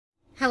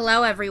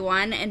Hello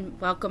everyone, and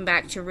welcome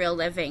back to Real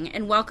Living,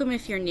 and welcome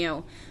if you're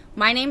new.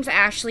 My name's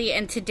Ashley,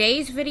 and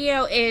today's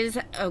video is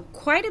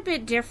quite a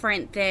bit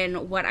different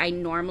than what I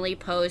normally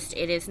post.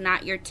 It is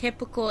not your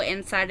typical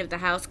inside of the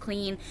house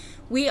clean.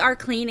 We are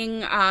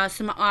cleaning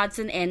some odds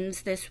and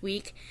ends this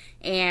week,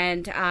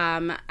 and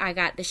I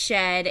got the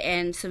shed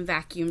and some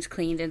vacuums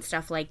cleaned and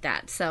stuff like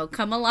that. So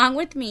come along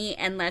with me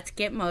and let's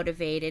get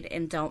motivated,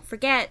 and don't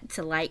forget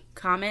to like,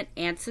 comment,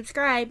 and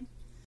subscribe.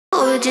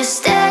 Would you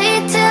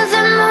stay till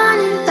the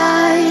morning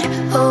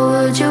light, or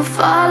would you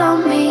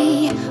follow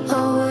me,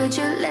 or would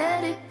you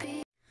let it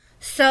be?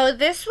 So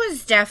this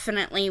was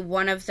definitely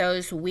one of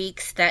those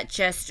weeks that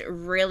just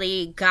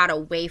really got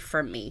away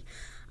from me.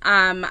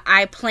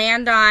 I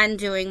planned on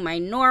doing my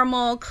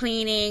normal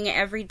cleaning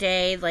every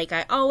day like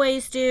I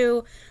always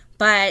do,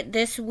 but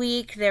this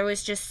week there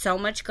was just so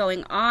much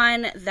going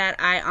on that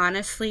I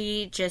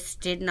honestly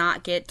just did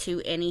not get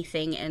to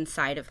anything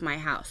inside of my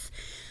house.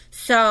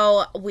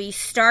 So we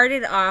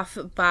started off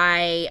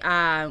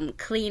by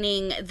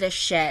cleaning the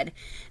shed.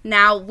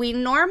 Now, we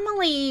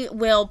normally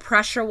will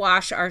pressure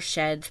wash our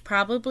sheds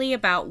probably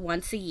about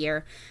once a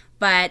year,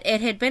 but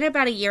it had been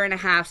about a year and a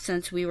half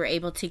since we were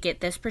able to get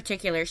this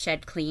particular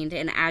shed cleaned,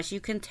 and as you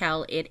can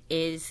tell, it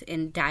is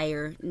in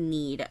dire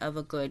need of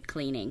a good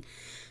cleaning.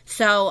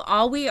 So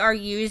all we are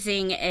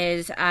using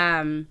is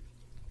a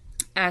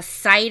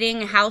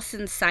house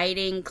and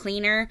siding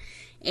cleaner,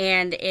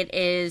 and it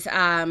is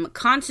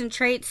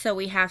concentrate, so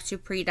we have to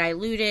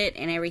pre-dilute it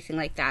and everything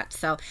like that.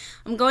 So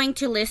I'm going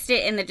to list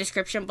it in the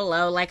description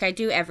below like I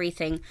do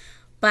everything,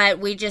 but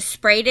we just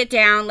sprayed it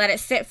down, let it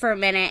sit for a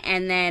minute,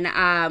 and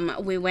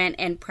then we went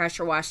and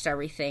pressure washed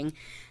everything.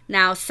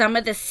 Now, some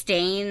of the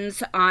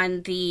stains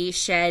on the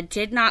shed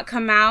did not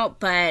come out,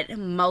 but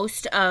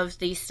most of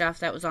the stuff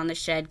that was on the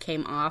shed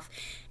came off,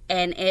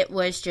 and it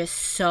was just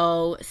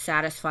so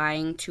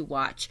satisfying to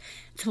watch.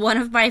 It's one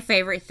of my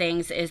favorite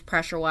things is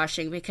pressure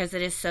washing, because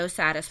it is so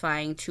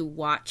satisfying to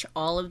watch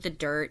all of the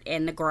dirt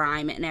and the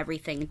grime and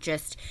everything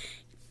just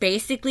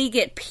basically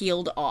get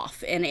peeled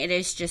off, and it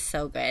is just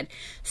so good.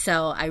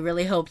 So I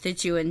really hope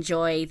that you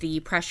enjoy the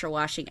pressure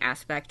washing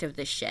aspect of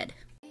this shed.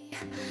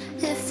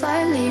 If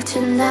I leave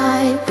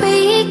tonight,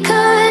 we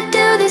could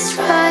do this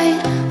right.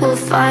 We'll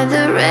find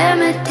the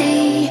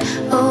remedy,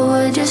 or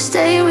would you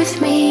stay with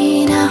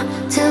me now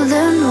till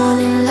the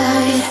morning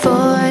light?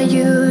 Before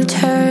you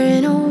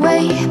turn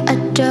away,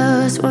 I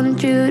just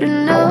want you to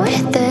know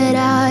that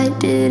I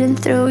didn't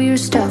throw your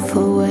stuff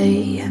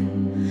away.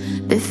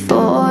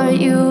 Before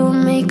you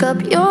make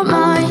up your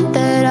mind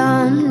that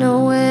I'm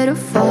nowhere to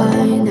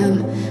find,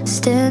 I'm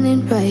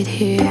standing right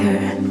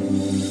here.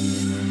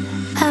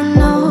 I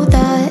know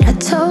that I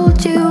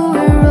told you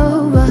we're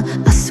over,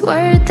 I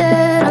swear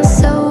that I'm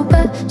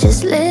sober.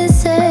 Just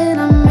listen,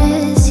 I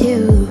miss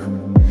you.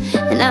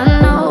 And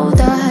I know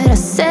that I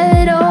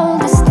said all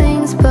these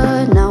things,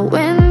 but now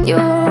when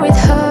you're with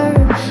her,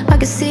 I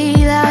can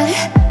see that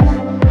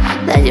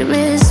you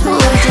miss me.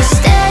 Would you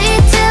stay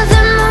till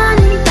the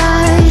morning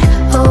light,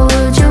 or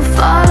would you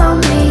follow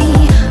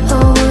me,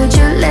 or would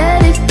you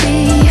let it be?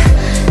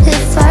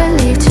 If I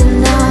leave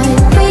tonight,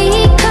 we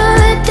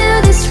could do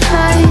this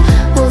right.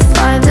 We'll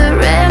find the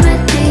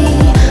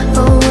remedy,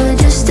 or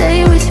would you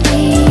stay with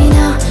me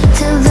now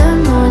till the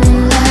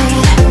morning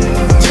light?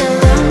 Till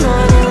the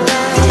morning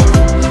light,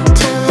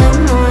 till the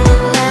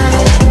morning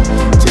light,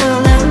 till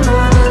the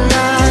morning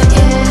light,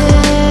 yeah.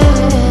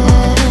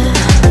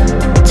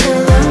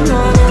 Till the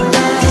morning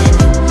light,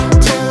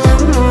 till the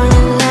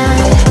morning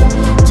light,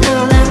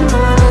 till the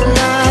morning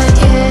light,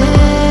 yeah.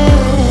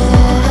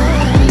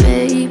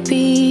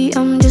 Maybe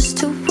I'm just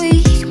too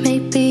weak,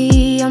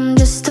 maybe I'm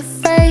just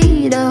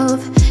afraid of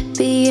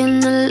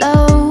being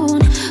alone.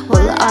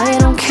 Well, I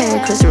don't care,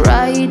 'cause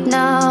right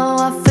now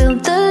I feel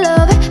the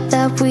love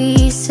that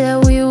we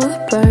said we would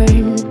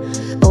burn.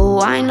 Oh,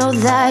 I know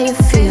that you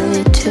feel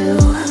it too.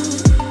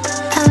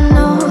 I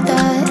know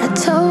that I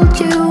told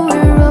you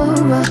we're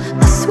over,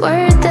 I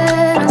swear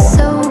that I'm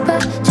sober.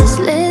 Just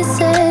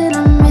listen, I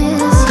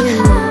miss you.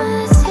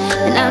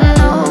 And I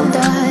know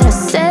that I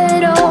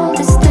said all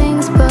these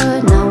things,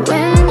 but now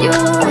when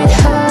you're with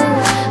her,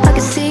 I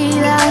can see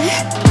that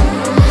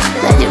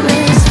you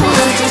miss me.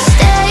 Would you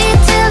stay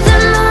till the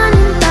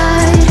morning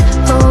light,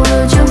 or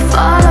would you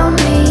follow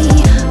me,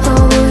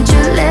 or would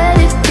you let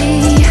it be?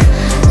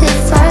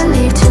 If I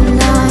leave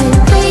tonight,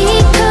 we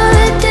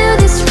could do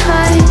this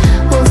right.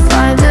 We'll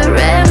find the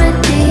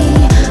remedy,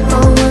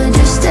 or would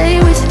you stay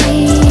with me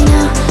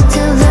now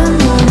till the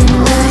morning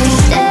light?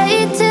 Stay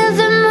till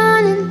the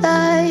morning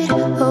light,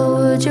 or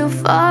would you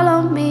follow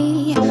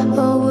me,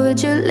 or would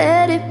you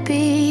let it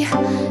be?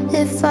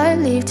 If I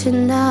leave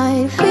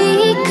tonight,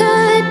 we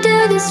could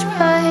do this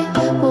right.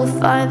 We'll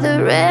find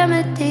the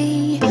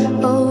remedy,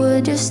 or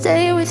would you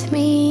stay with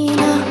me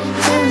now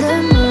till the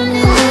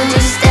morning light? Would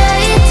you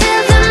stay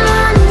till the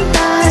morning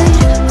light,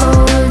 or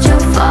would you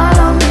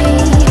follow me,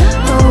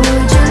 or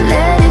would you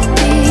let it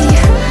be?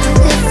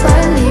 If I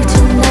leave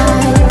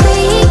tonight, we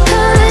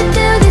could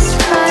do this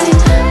right.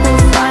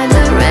 We'll find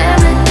the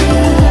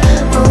remedy,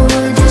 or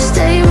would you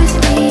stay with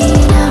me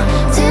now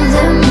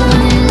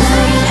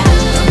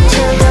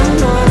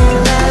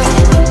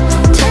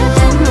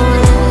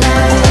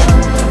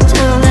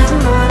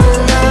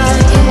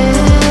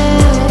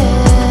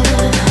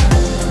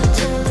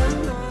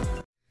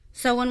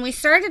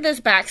started this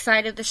back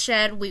side of the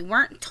shed, we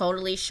weren't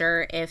totally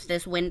sure if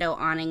this window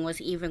awning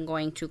was even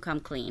going to come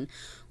clean.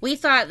 We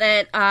thought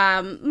that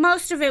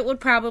most of it would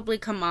probably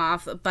come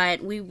off,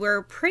 but we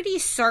were pretty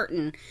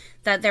certain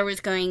that there was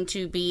going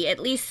to be at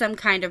least some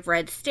kind of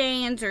red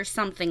stains or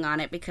something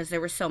on it because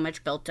there was so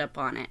much built up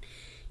on it.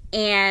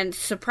 And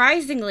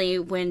surprisingly,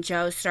 when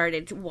Joe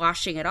started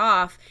washing it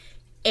off,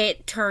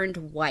 it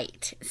turned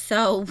white.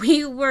 So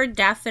we were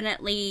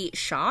definitely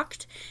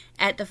shocked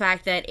at the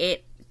fact that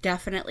it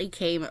definitely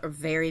came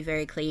very,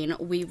 very clean.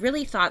 We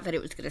really thought that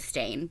it was going to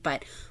stain,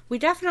 but we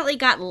definitely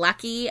got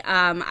lucky.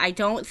 I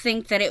don't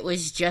think that it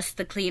was just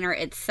the cleaner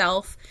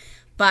itself,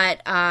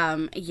 but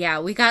yeah,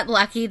 we got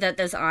lucky that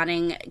this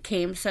awning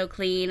came so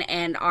clean,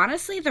 and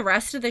honestly, the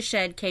rest of the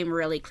shed came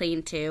really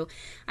clean too.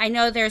 I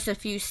know there's a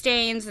few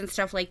stains and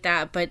stuff like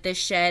that, but this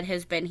shed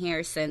has been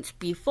here since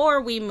before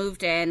we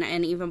moved in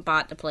and even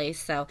bought the place,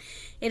 so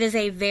it is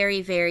a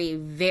very, very,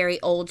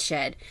 very old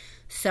shed.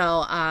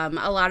 So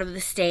a lot of the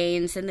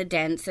stains and the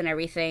dents and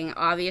everything,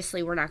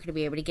 obviously we're not going to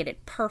be able to get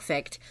it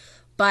perfect,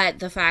 but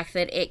the fact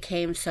that it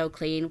came so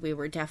clean, we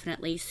were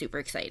definitely super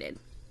excited.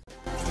 I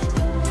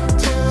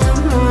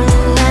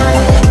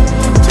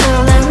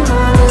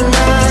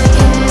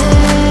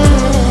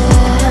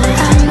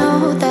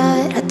know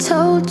that I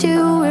told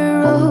you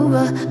we're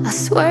over. I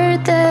swear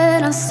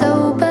that I'm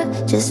sober.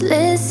 Just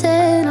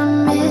listen,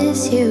 I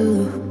miss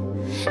you.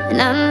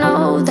 And I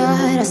know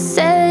that I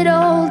said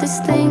all these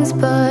things,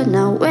 but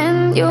now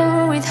when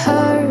you're with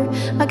her,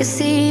 I can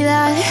see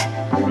that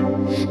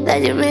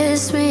you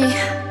miss me.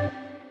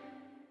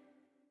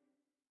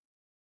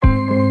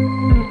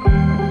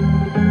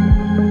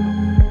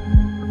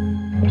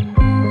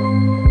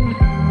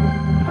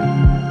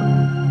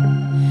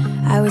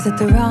 I was at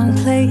the wrong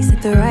place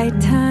at the right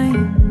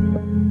time,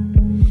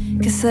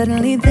 'cause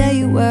suddenly there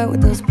you were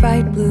with those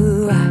bright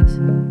blue eyes.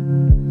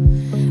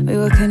 We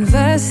were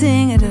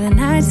conversing under the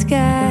night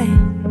sky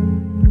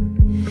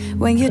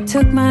when you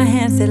took my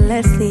hand, said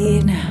let's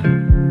leave now.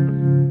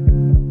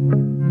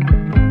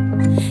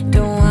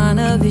 Don't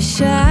wanna be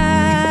shy,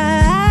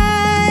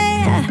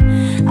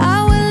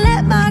 I will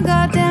let my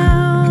guard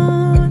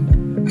down.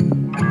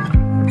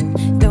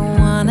 Don't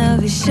wanna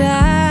be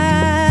shy,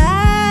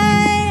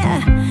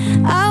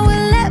 I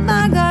will let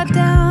my guard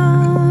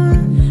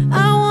down.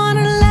 I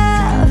wanna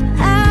laugh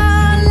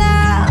out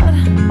loud,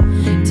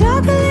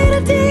 talk a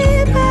little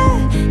deeper,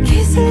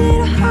 kiss a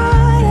little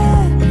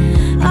harder.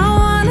 I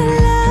wanna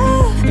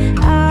laugh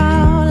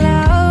out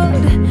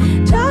loud,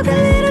 talk a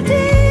little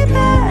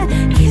deeper,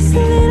 kiss a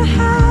little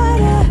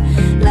harder,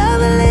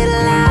 love a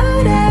little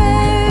louder,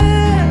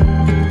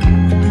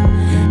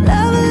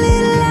 love a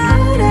little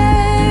louder.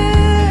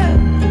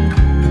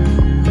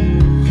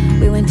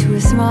 We went to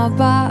a small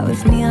bar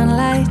with neon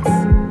lights,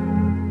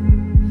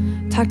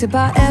 talked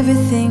about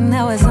everything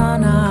that was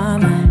on our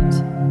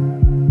minds.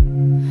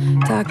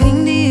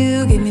 Talking to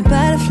you gave me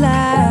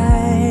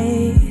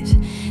butterflies.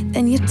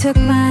 Then you took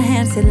my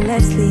hand, said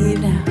let's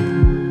leave now.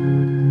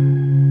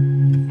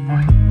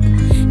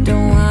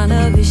 Don't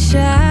wanna be shy,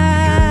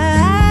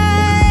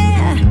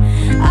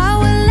 I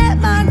will let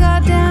my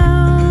guard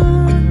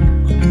down.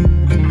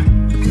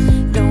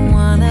 Don't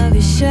wanna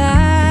be shy,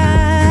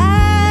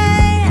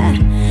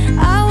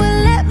 I will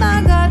let my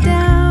guard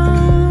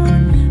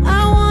down. I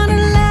wanna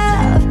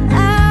laugh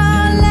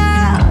out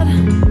loud,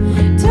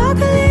 talk a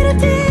little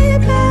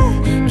deeper,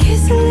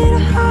 kiss a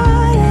little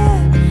harder.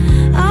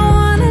 I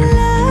wanna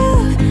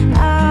laugh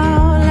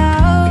out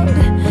loud,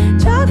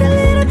 talk a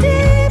little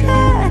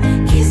deeper,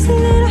 kiss a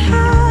little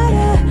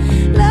harder,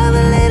 love a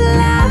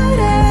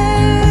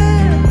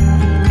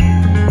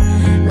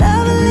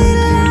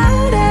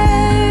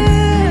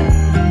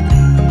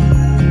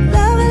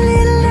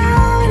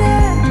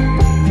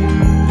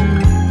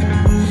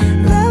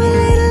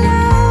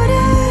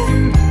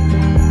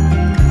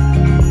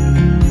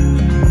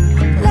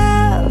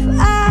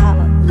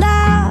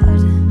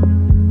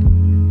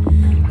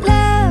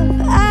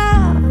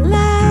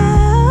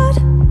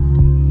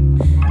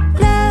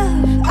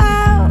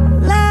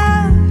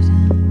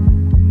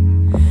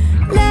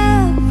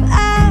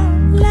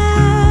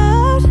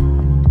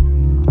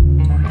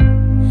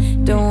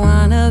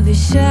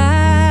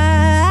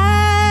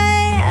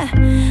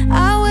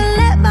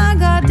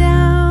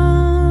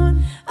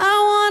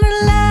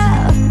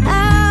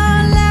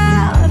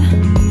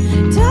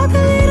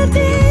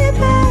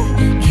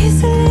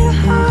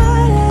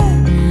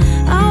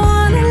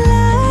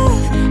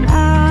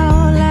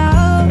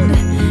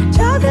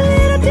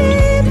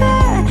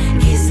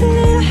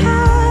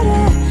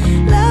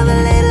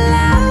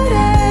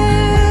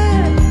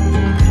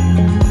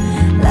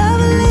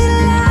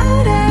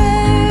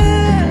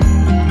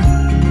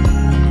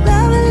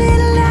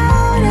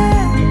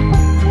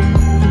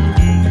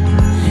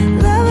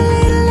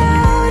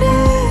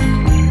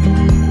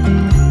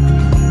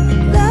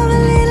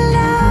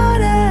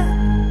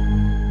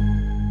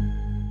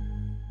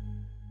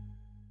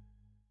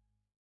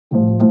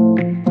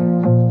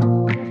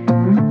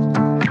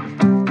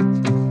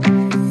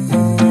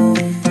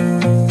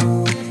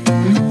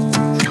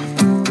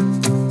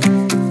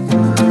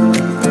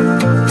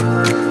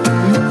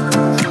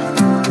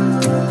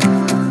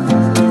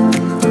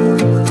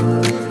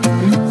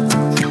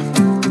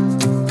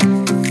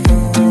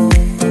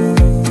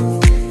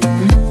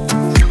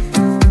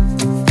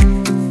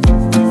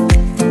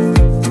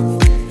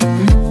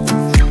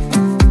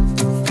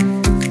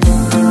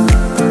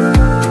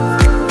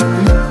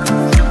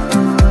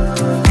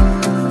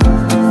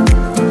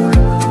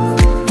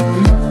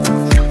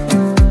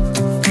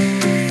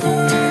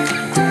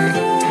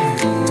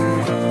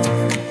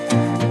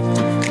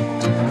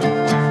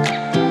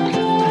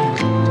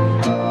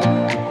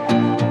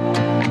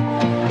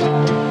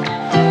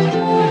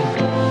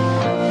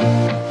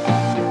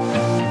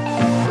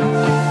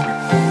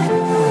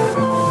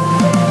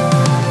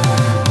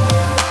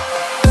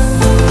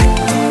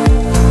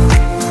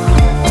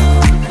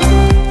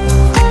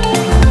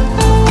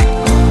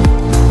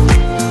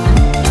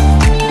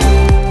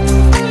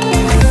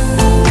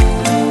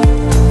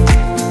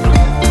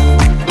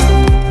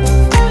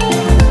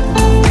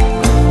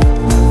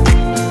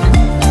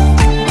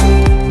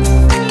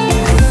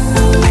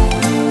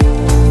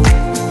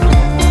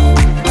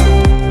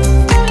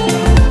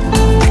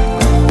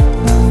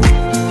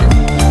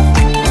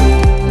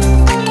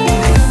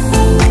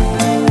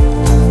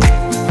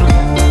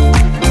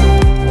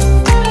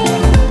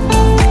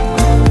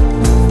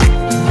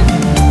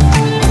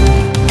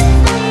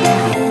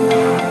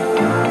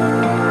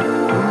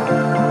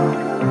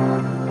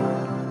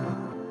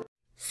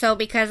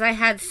because I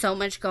had so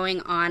much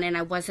going on and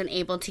I wasn't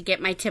able to get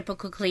my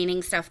typical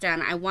cleaning stuff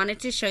done, I wanted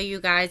to show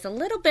you guys a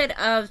little bit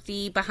of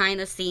the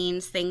behind the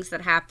scenes things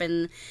that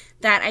happen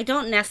that I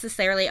don't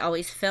necessarily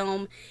always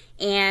film.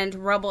 And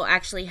Rubble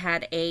actually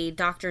had a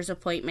doctor's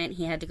appointment.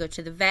 He had to go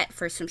to the vet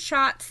for some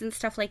shots and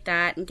stuff like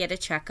that and get a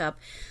checkup.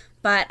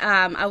 But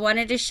I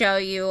wanted to show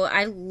you,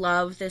 I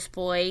love this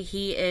boy.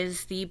 He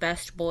is the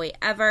best boy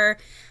ever.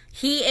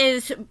 He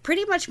is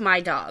pretty much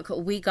my dog.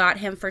 We got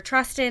him for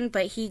Trustin,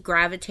 but he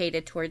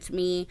gravitated towards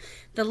me.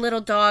 The little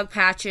dog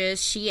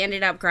Patches, she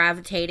ended up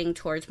gravitating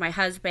towards my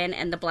husband,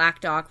 and the black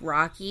dog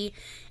Rocky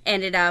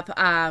ended up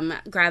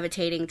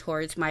gravitating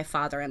towards my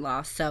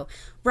father-in-law. So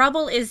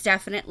Rubble is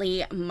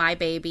definitely my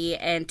baby,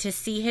 and to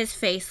see his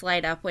face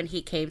light up when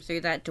he came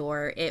through that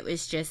door, it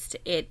was just,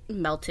 it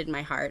melted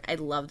my heart. I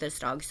love this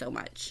dog so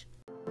much.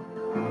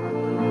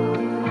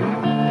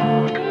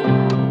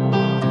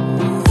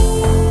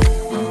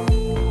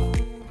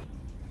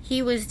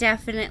 He was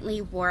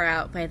definitely wore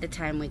out by the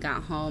time we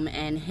got home,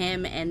 and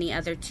him and the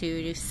other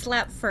two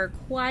slept for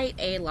quite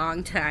a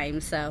long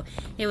time, so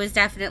it was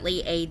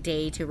definitely a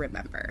day to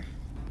remember.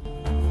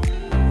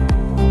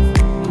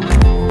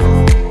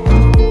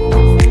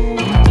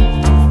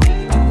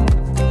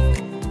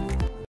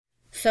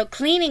 So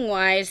cleaning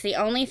wise, the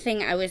only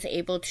thing I was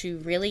able to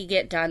really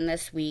get done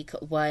this week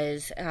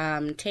was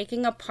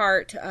taking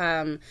apart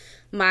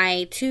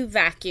my two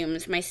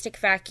vacuums, my stick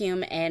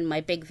vacuum and my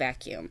big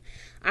vacuum.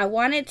 I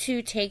wanted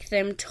to take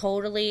them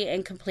totally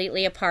and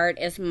completely apart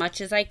as much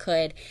as I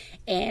could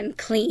and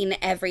clean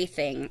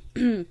everything.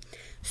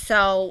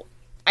 So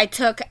I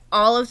took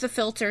all of the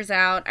filters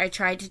out. I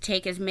tried to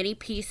take as many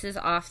pieces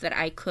off that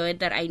I could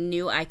that I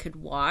knew I could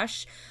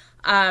wash.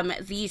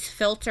 These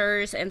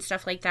filters and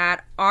stuff like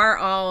that are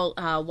all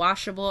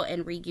washable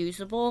and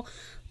reusable,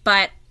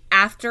 but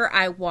after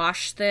I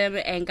washed them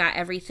and got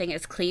everything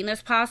as clean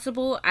as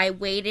possible, I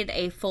waited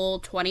a full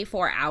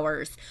 24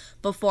 hours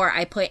before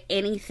I put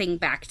anything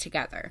back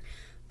together.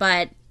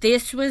 But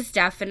this was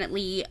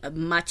definitely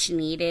much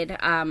needed.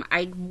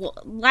 I'd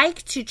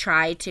like to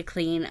try to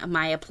clean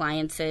my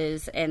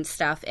appliances and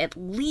stuff at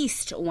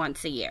least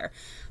once a year.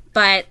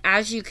 But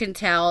as you can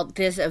tell,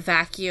 this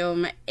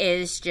vacuum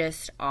is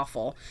just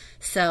awful.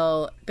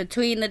 So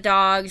between the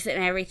dogs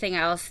and everything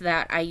else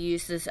that I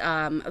use this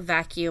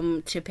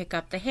vacuum to pick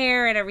up the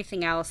hair and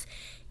everything else,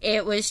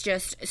 it was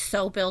just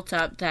so built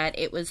up that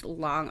it was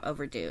long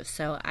overdue.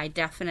 So I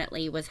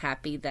definitely was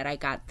happy that I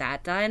got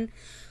that done.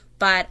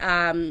 But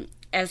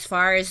as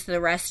far as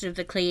the rest of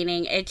the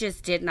cleaning, it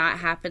just did not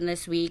happen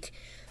this week.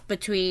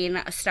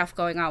 Between stuff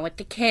going on with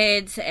the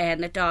kids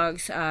and the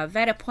dogs'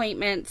 vet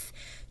appointments,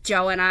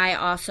 Joe and I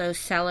also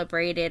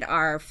celebrated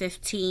our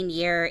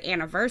 15-year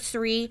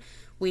anniversary.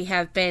 We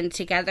have been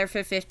together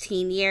for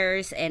 15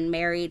 years and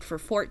married for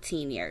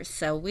 14 years.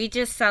 So we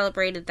just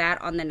celebrated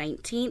that on the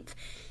 19th.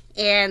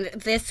 And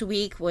this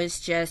week was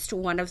just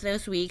one of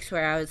those weeks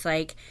where I was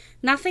like,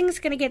 nothing's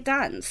going to get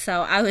done.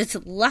 So I was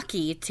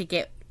lucky to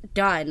get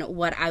done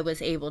what I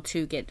was able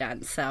to get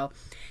done. So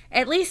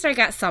at least I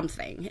got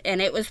something. And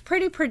it was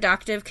pretty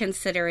productive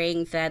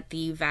considering that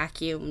the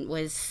vacuum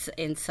was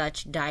in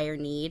such dire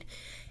need.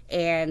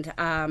 And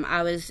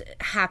I was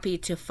happy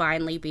to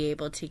finally be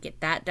able to get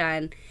that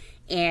done.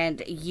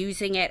 And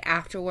using it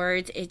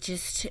afterwards, it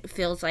just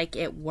feels like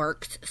it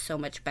works so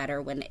much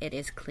better when it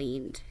is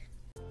cleaned.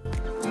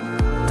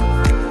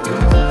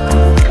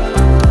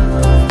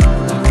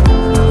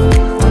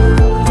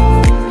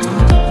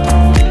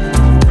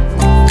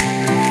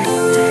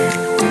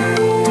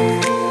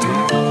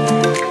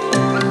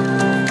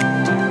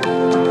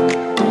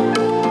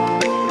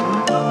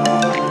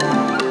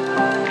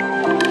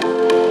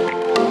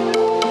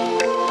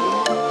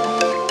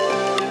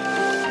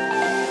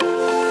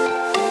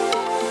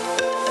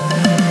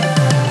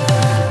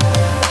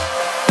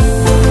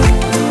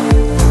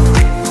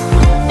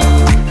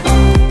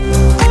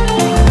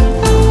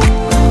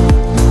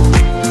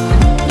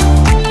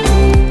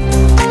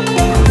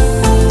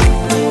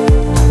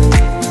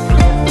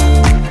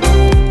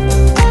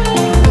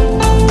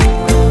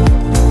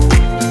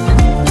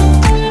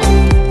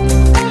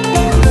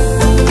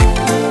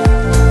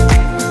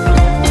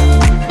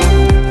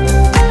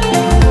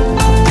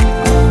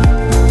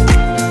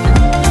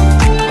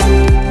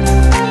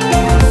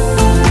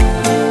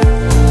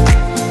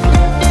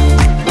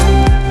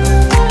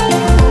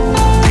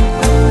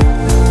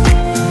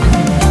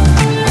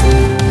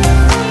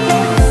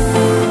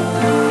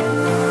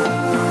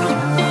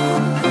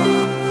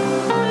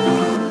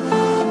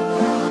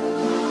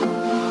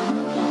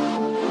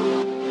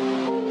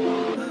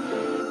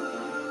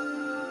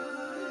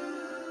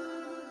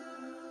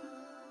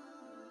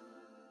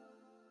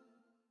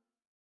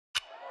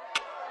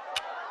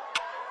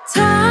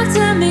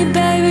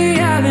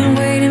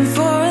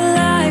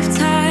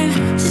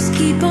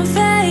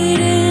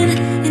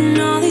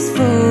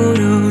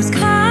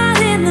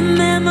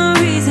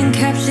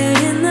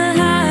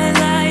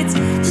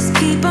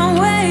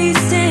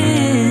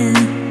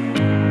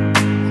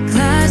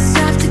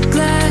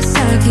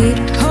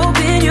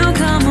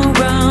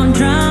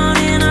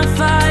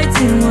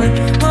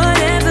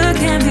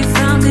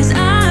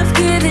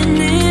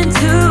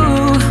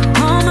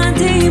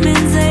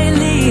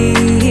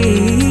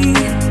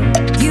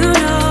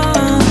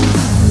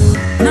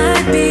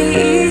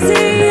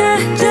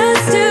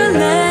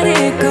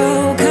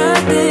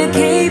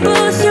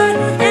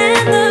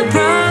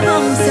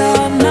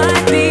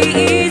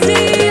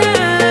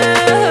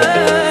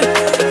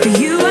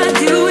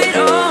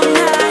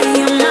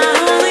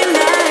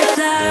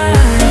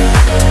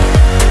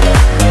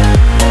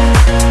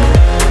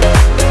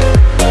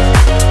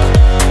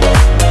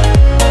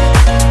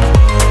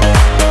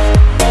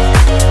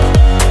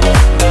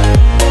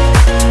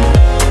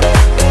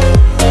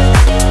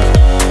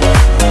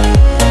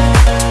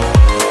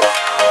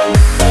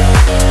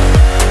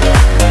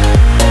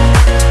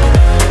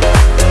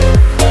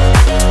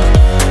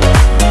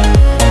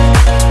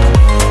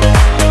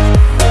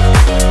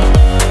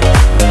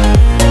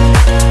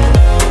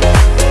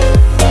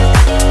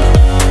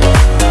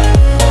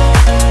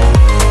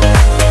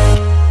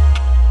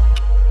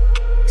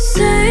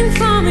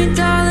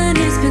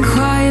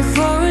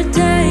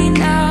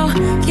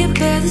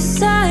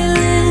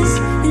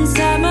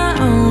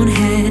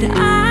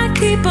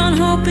 keep on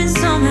hoping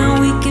somehow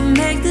we can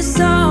make this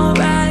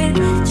alright.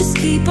 Just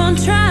keep on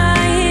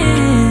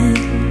trying.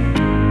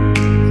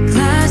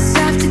 Glass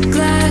after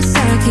glass,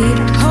 I keep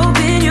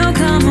hoping you'll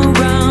come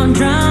around.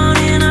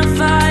 Drowning our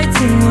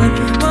fights in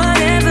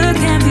whatever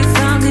can be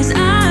found. Cause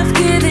I've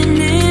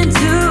given in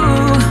to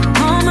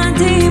all my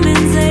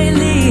demons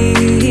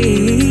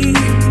lately.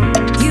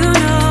 You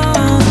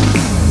know,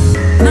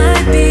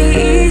 might be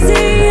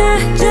easier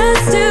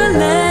just to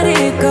let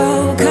it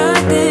go.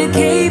 Cut the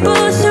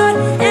cable short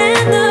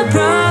and the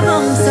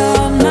problem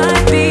solved.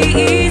 Might be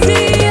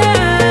easier.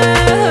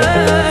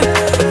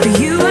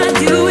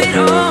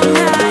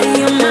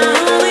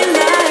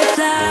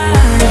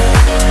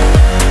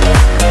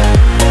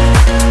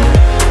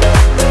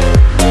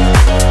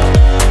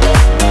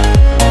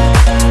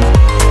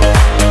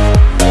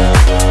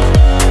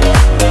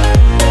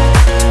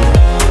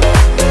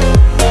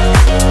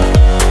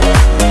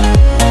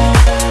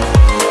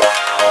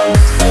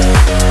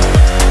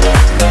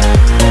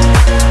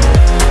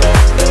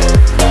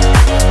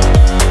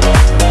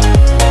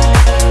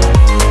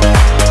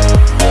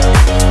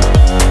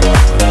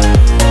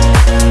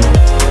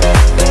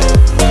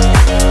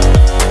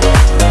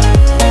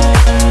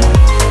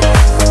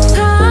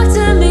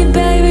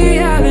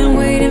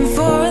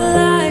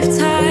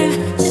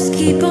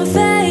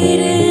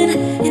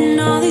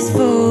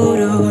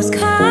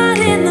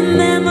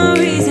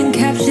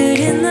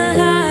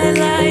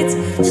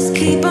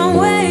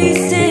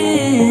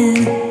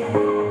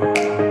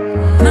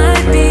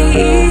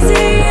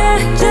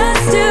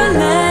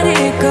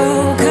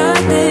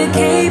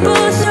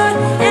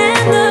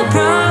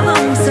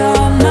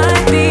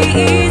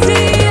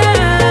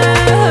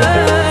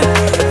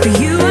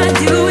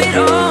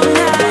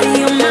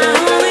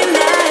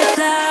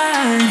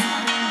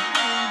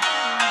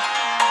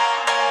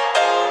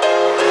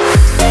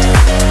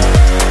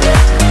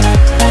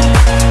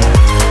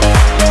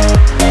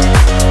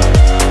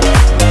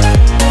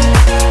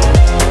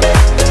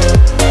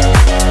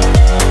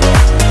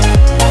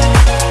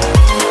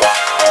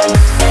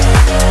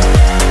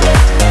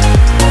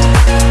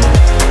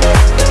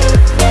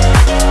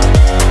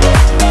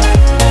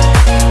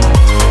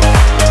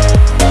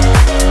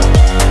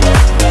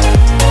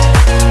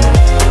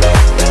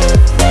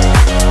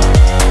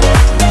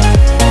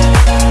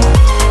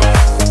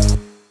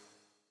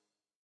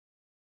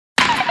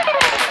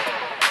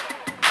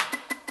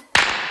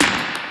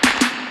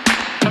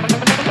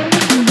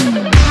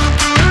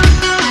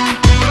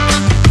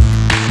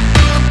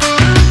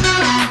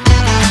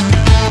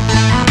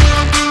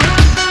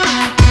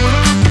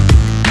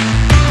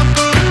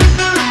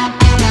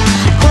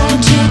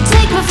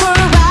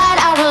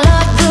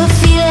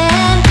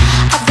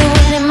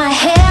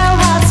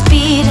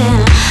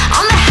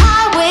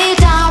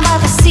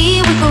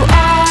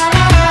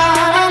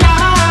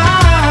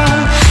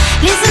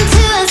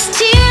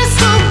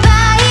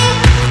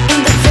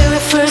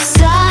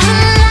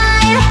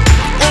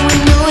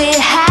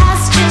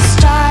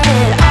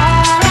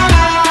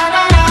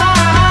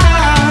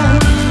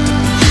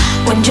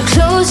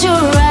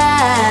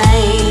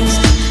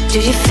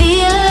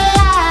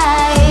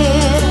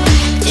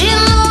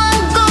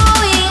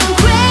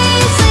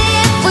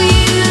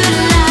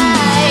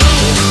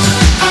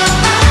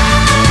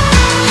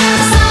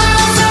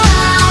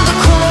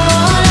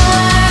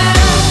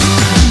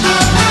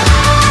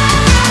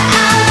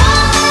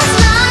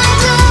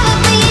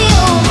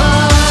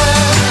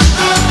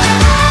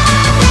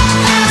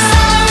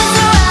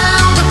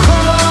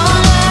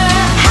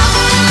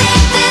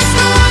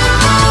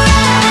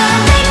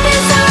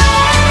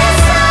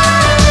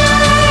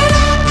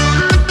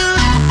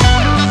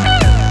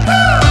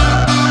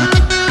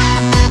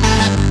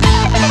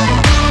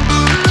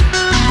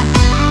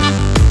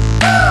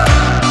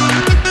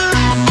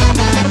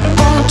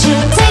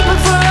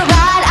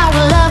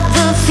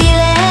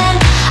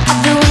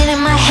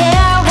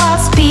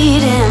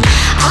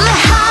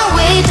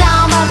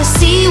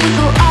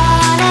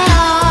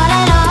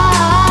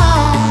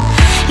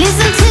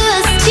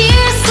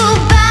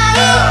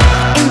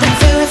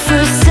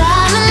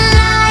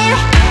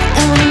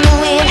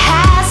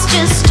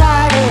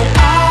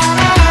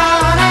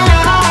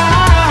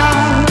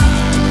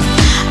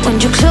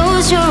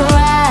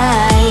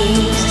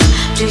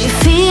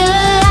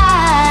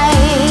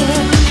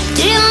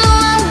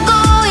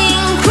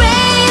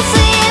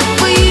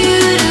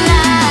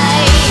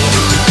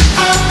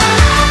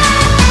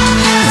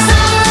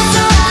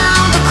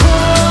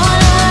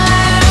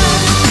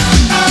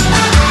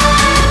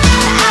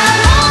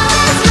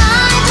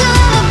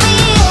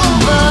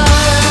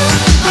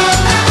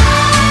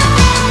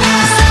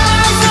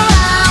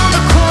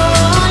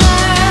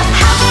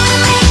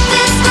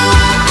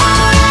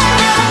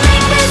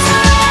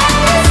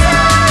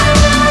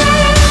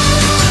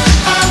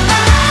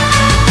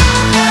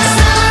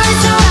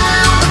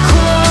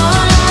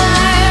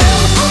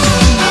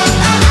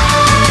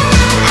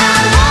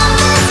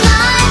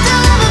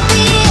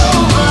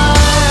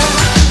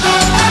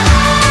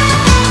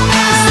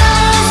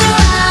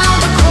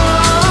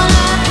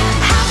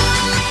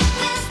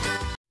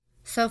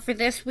 So for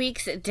this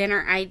week's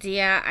dinner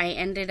idea, I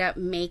ended up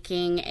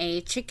making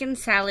a chicken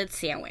salad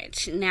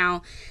sandwich.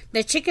 Now,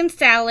 the chicken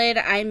salad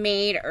I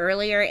made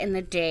earlier in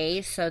the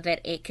day so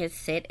that it could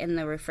sit in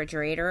the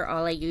refrigerator.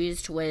 All I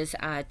used was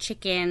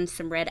chicken,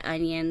 some red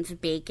onions,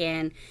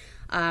 bacon.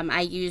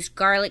 I used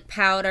garlic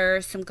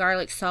powder, some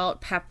garlic salt,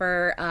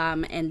 pepper,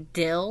 and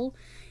dill,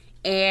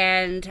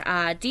 and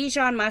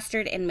Dijon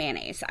mustard and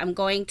mayonnaise. I'm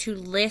going to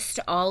list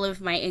all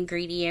of my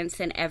ingredients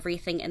and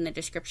everything in the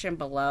description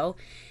below.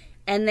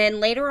 And then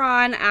later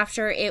on,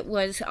 after it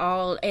was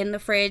all in the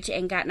fridge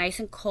and got nice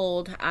and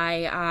cold,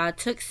 I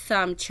took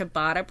some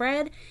ciabatta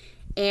bread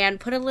and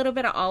put a little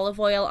bit of olive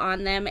oil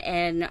on them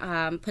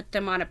and put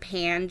them on a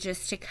pan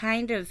just to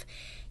kind of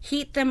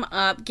heat them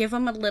up, give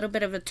them a little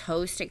bit of a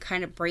toast and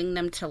kind of bring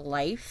them to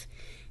life.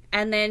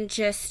 And then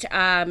just,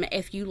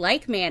 if you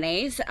like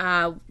mayonnaise,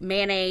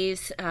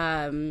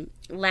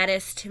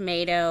 lettuce,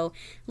 tomato,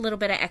 a little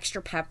bit of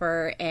extra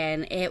pepper,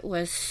 and it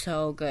was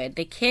so good.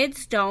 The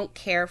kids don't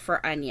care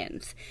for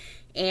onions,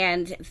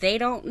 and they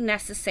don't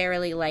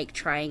necessarily like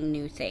trying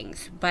new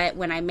things. But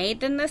when I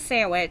made them the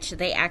sandwich,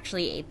 they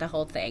actually ate the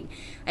whole thing.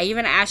 I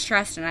even asked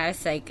Tristan, I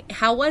was like,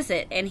 how was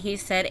it? And he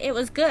said, it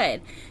was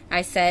good.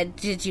 I said,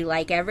 did you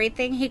like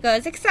everything? He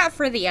goes, except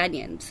for the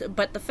onions.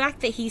 But the fact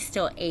that he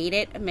still ate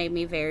it made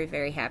me very,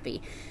 very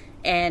happy.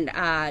 And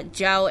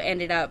Joe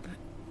ended up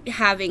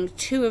having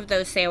 2 of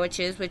those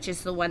sandwiches, which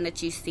is the one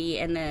that you see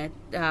in the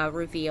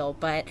reveal,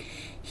 but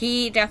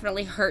he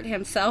definitely hurt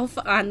himself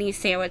on these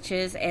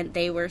sandwiches and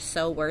they were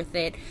so worth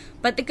it.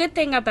 But the good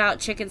thing about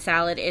chicken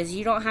salad is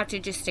you don't have to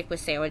just stick with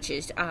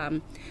sandwiches.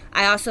 I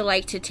also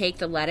like to take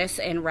the lettuce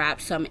and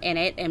wrap some in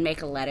it and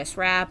make a lettuce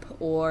wrap,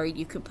 or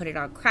you could put it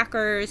on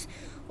crackers,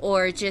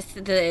 or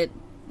just the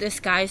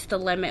sky's the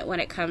limit when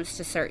it comes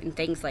to certain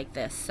things like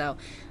this. So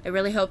I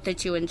really hope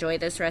that you enjoy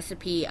this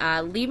recipe.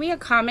 Leave me a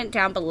comment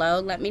down below.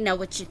 Let me know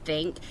what you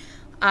think.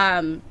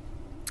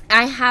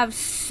 I have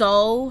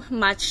so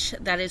much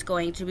that is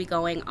going to be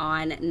going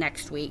on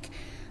next week.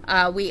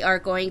 We are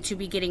going to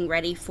be getting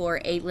ready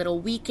for a little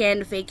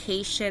weekend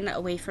vacation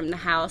away from the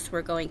house.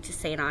 We're going to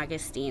St.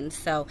 Augustine.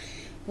 So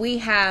we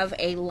have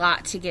a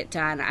lot to get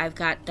done. I've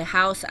got the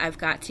house, I've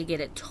got to get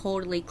it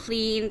totally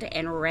cleaned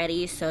and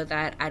ready so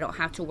that I don't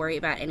have to worry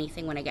about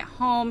anything when I get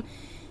home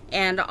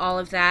and all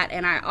of that.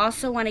 And I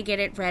also want to get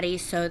it ready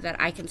so that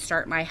I can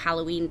start my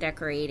Halloween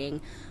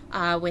decorating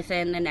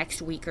within the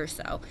next week or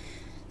so.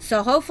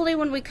 So hopefully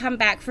when we come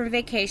back from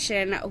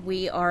vacation,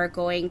 we are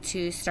going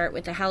to start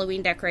with the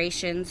Halloween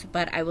decorations,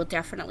 but I will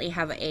definitely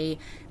have a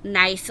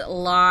nice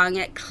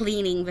long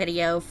cleaning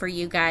video for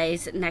you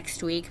guys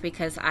next week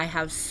because I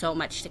have so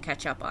much to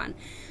catch up on.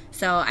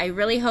 So I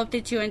really hope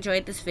that you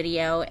enjoyed this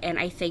video, and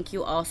I thank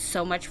you all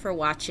so much for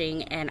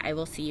watching, and I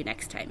will see you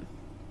next time.